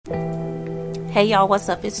Hey y'all, what's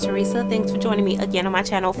up? It's Teresa. Thanks for joining me again on my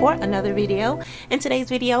channel for another video. In today's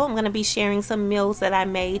video, I'm going to be sharing some meals that I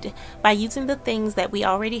made by using the things that we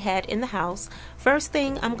already had in the house. First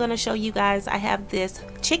thing I'm going to show you guys, I have this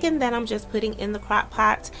chicken that I'm just putting in the crock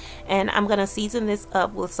pot, and I'm going to season this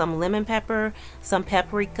up with some lemon pepper, some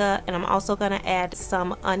paprika, and I'm also going to add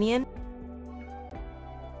some onion.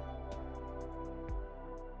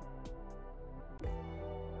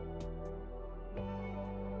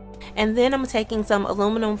 And then I'm taking some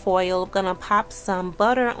aluminum foil, gonna pop some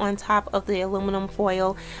butter on top of the aluminum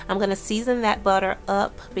foil. I'm gonna season that butter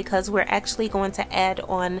up because we're actually going to add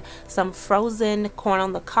on some frozen corn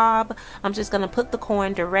on the cob. I'm just gonna put the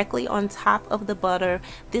corn directly on top of the butter.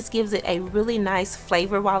 This gives it a really nice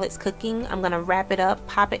flavor while it's cooking. I'm gonna wrap it up,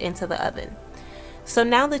 pop it into the oven. So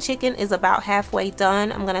now the chicken is about halfway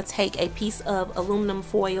done. I'm going to take a piece of aluminum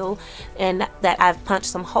foil and that I've punched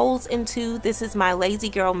some holes into. This is my lazy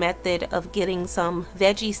girl method of getting some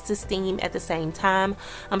veggies to steam at the same time.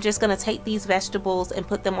 I'm just going to take these vegetables and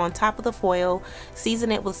put them on top of the foil,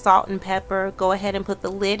 season it with salt and pepper, go ahead and put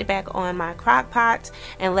the lid back on my crock pot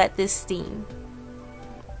and let this steam.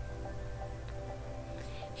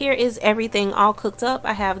 Here is everything all cooked up.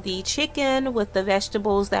 I have the chicken with the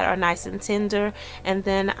vegetables that are nice and tender, and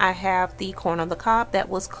then I have the corn on the cob that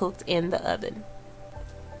was cooked in the oven.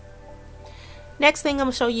 Next thing I'm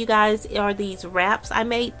going to show you guys are these wraps. I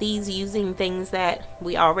made these using things that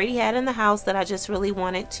we already had in the house that I just really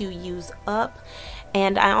wanted to use up.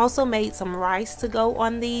 And I also made some rice to go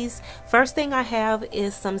on these. First thing I have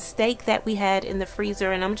is some steak that we had in the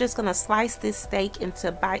freezer, and I'm just going to slice this steak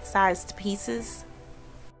into bite-sized pieces.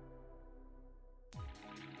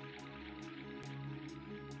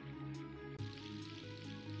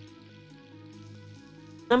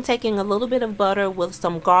 I'm taking a little bit of butter with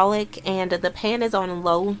some garlic, and the pan is on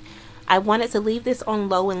low. I wanted to leave this on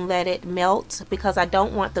low and let it melt because I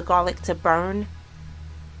don't want the garlic to burn.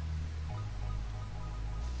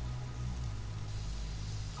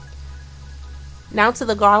 Now to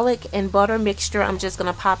the garlic and butter mixture, I'm just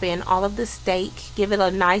going to pop in all of the steak, give it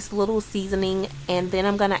a nice little seasoning, and then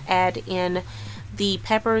I'm going to add in the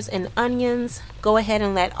peppers and onions. Go ahead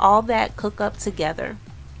and let all that cook up together.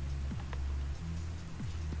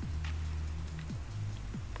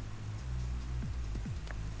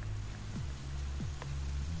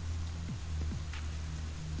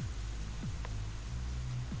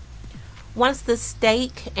 Once the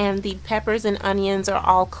steak and the peppers and onions are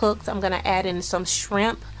all cooked, I'm going to add in some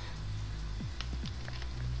shrimp.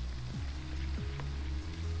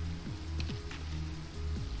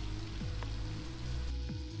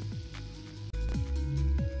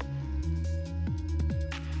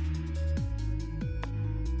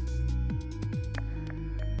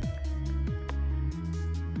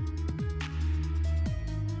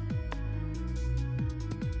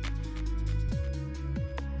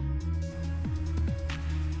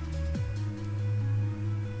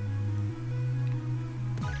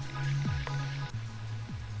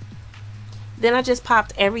 Then I just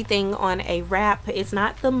popped everything on a wrap. It's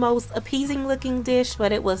not the most appeasing looking dish,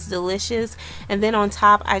 but it was delicious. And then on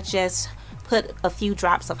top, I just put a few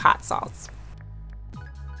drops of hot sauce.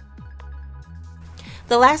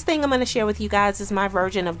 The last thing I'm going to share with you guys is my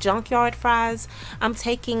version of junkyard fries. I'm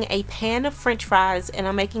taking a pan of French fries and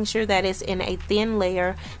I'm making sure that it's in a thin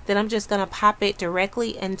layer. Then I'm just going to pop it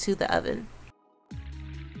directly into the oven.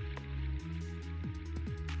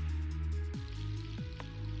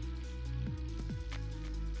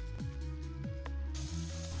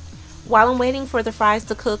 While I'm waiting for the fries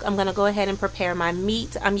to cook, I'm going to go ahead and prepare my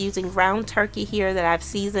meat. I'm using ground turkey here that I've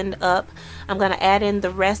seasoned up. I'm going to add in the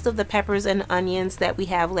rest of the peppers and onions that we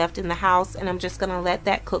have left in the house, and I'm just going to let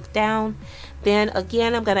that cook down. Then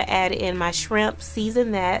again, I'm going to add in my shrimp,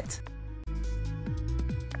 season that.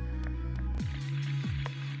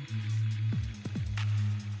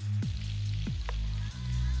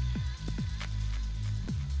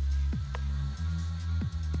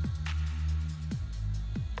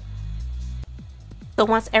 So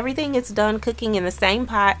once everything is done cooking in the same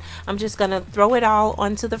pot, I'm just going to throw it all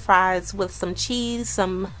onto the fries with some cheese,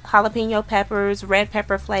 some jalapeno peppers, red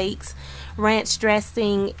pepper flakes, ranch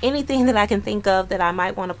dressing, anything that I can think of that I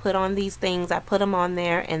might want to put on these things. I put them on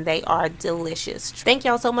there and they are delicious. Thank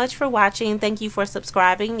y'all so much for watching. Thank you for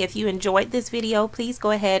subscribing. If you enjoyed this video, please go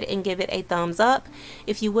ahead and give it a thumbs up.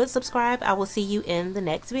 If you would subscribe, I will see you in the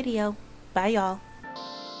next video. Bye y'all.